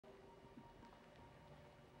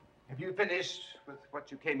Have you finished with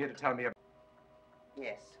what you came here to tell me about?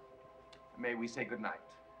 Yes. May we say good night?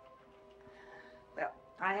 Well,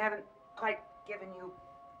 I haven't quite given you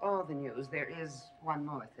all the news. There is one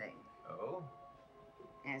more thing. Oh?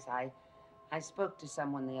 Yes, I spoke to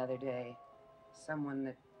someone the other day. Someone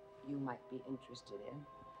that you might be interested in.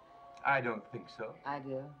 I don't think so. I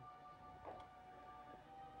do.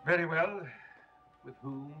 Very well. With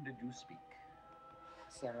whom did you speak?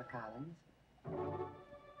 Sarah Collins.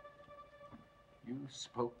 You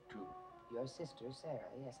spoke to... Your sister, Sarah.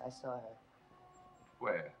 Yes, I saw her.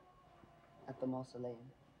 Where? At the mausoleum.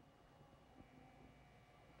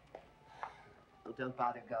 Oh, don't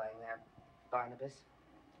bother going there, Barnabas.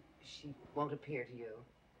 She won't appear to you.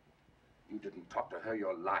 You didn't talk to her,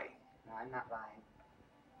 you're lying. No, I'm not lying.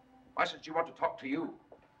 Why should she want to talk to you?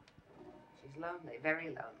 She's lonely, very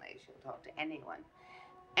lonely. She'll talk to anyone.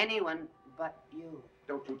 Anyone but you.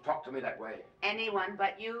 Don't you talk to me that way. Anyone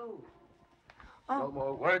but you. Oh. No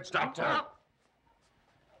more words, Doctor. Oh.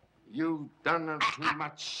 You've done too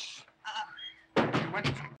much. You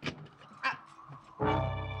went...